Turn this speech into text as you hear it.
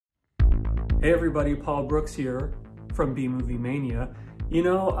Hey everybody, Paul Brooks here from B-Movie Mania. You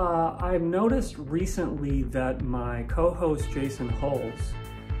know, I've noticed recently that my co-host Jason Huls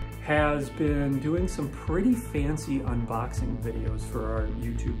has been doing some pretty fancy unboxing videos for our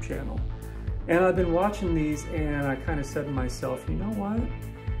YouTube channel. And I've been watching these and I kind of said to myself, you know what?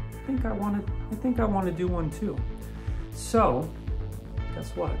 I think I want to do one too. So, guess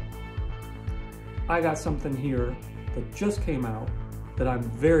what? I got something here that just came out that I'm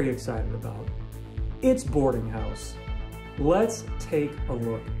very excited about. It's Boardinghouse. Let's take a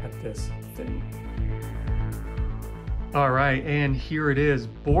look at this thing. All right, and here it is,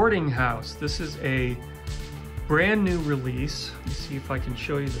 Boardinghouse. This is a brand new release. Let me see if I can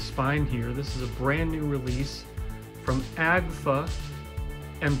show you the spine here. This is a brand new release from AGFA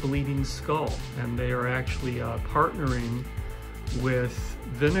and Bleeding Skull, and they are actually partnering with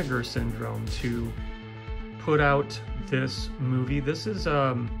Vinegar Syndrome to put out this movie. This is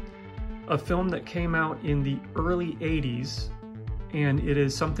a film that came out in the early 80s, and it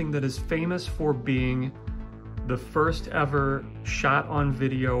is something that is famous for being the first ever shot on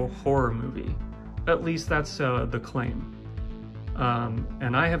video horror movie. At least that's the claim.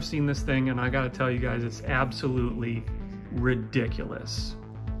 And I have seen this thing, and I gotta tell you guys, it's absolutely ridiculous.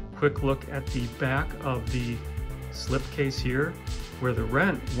 Quick look at the back of the slipcase here, where the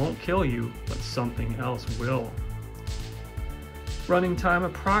rent won't kill you, but something else will. Running time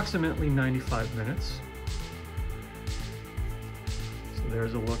approximately 95 minutes. So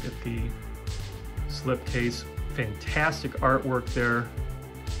there's a look at the slipcase. Fantastic artwork there.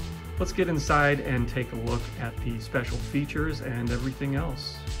 Let's get inside and take a look at the special features and everything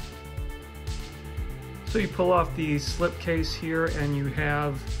else. So you pull off the slipcase here and you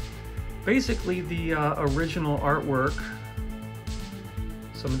have basically the original artwork.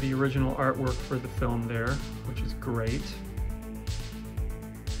 Some of the original artwork for the film there, which is great.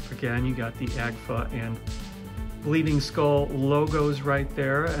 Again, you got the AGFA and Bleeding Skull logos right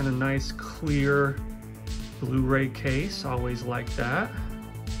there, and a nice clear Blu-ray case, always like that.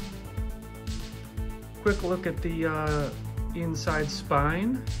 Quick look at the inside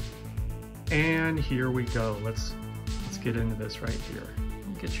spine, and here we go. Let's get into this right here.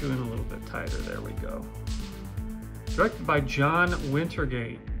 I'll get you in a little bit tighter, there we go. Directed by John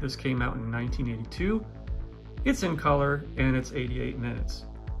Wintergate. This came out in 1982. It's in color and it's 88 minutes.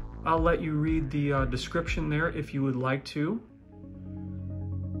 I'll let you read the description there if you would like to.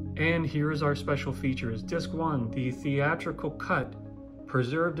 And here's our special features. Disc 1, the theatrical cut,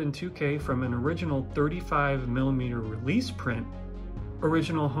 preserved in 2K from an original 35mm release print.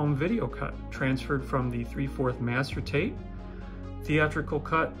 Original home video cut, transferred from the 3/4 master tape. Theatrical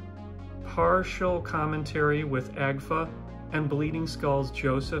cut, partial commentary with AGFA and Bleeding Skull's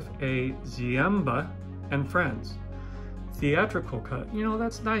Joseph A. Ziemba and friends. Theatrical cut, you know,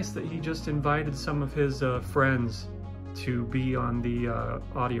 that's nice that he just invited some of his friends to be on the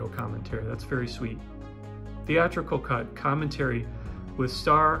audio commentary. That's very sweet. Theatrical cut, commentary with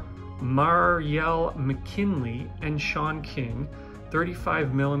star Marielle McKinley and Sean King.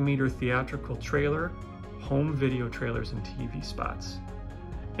 35mm theatrical trailer, home video trailers and TV spots.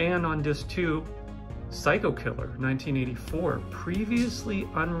 And on disc 2, Psycho Killer, 1984, previously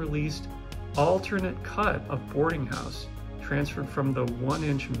unreleased alternate cut of Boardinghouse, transferred from the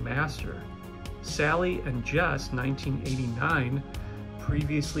 1-inch master. Sally and Jess, 1989,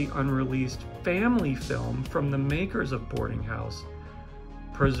 previously unreleased family film from the makers of Boardinghouse,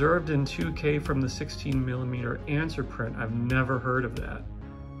 preserved in 2K from the 16mm answer print. I've never heard of that.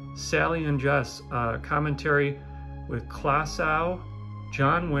 Sally and Jess, commentary with Klasow,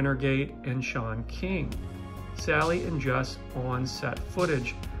 John Wintergate, and Sean King. Sally and Jess on-set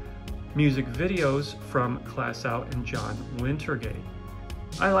footage. Music videos from Klasow and John Wintergate.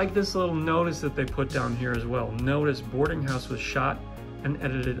 I like this little notice that they put down here as well. Notice Boardinghouse was shot and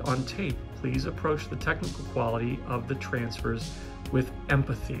edited on tape. Please approach the technical quality of the transfers with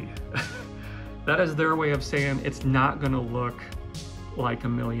empathy. That is their way of saying it's not gonna look like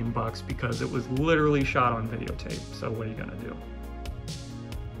 $1 million because it was literally shot on videotape. So what are you gonna do?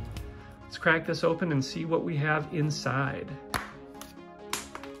 Let's crack this open and see what we have inside.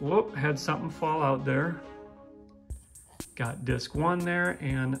 Whoop, had something fall out there. Got disc 1 there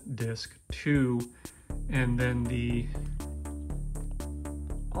and disc 2. And then the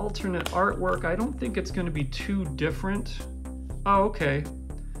alternate artwork, I don't think it's gonna be too different. Oh, okay.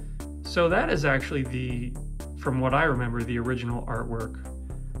 So that is actually from what I remember, the original artwork.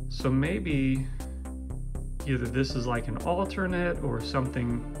 So maybe either this is like an alternate or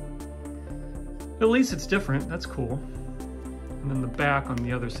something. At least it's different, that's cool. And then the back on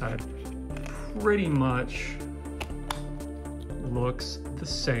the other side pretty much looks the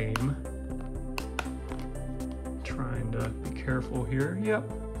same. trying to be careful here. Yep.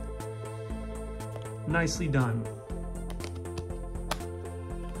 Nicely done.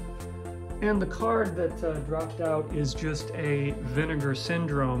 And the card that dropped out is just a Vinegar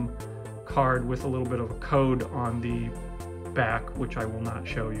Syndrome card with a little bit of a code on the back, which I will not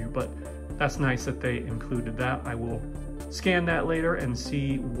show you, but that's nice that they included that. I will scan that later and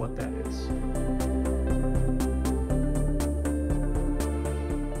see what that is.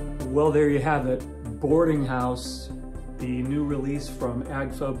 Well, there you have it. Boardinghouse, the new release from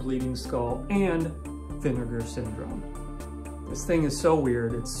AGFA, Bleeding Skull, and Vinegar Syndrome. This thing is so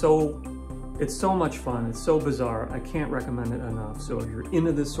weird. It's so much fun. It's so bizarre. I can't recommend it enough. So if you're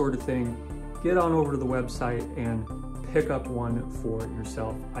into this sort of thing, get on over to the website and pick up one for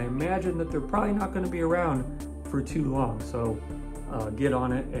yourself. I imagine that they're probably not going to be around for too long. So get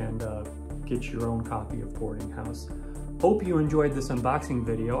on it and get your own copy of Boardinghouse. Hope you enjoyed this unboxing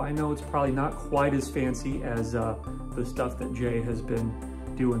video. I know it's probably not quite as fancy as the stuff that Jay has been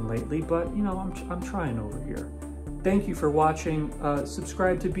doing lately, but you know, I'm trying over here. Thank you for watching.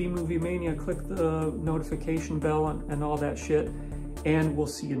 Subscribe to B-Movie Mania, click the notification bell and all that shit, and we'll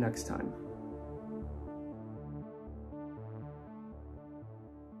see you next time.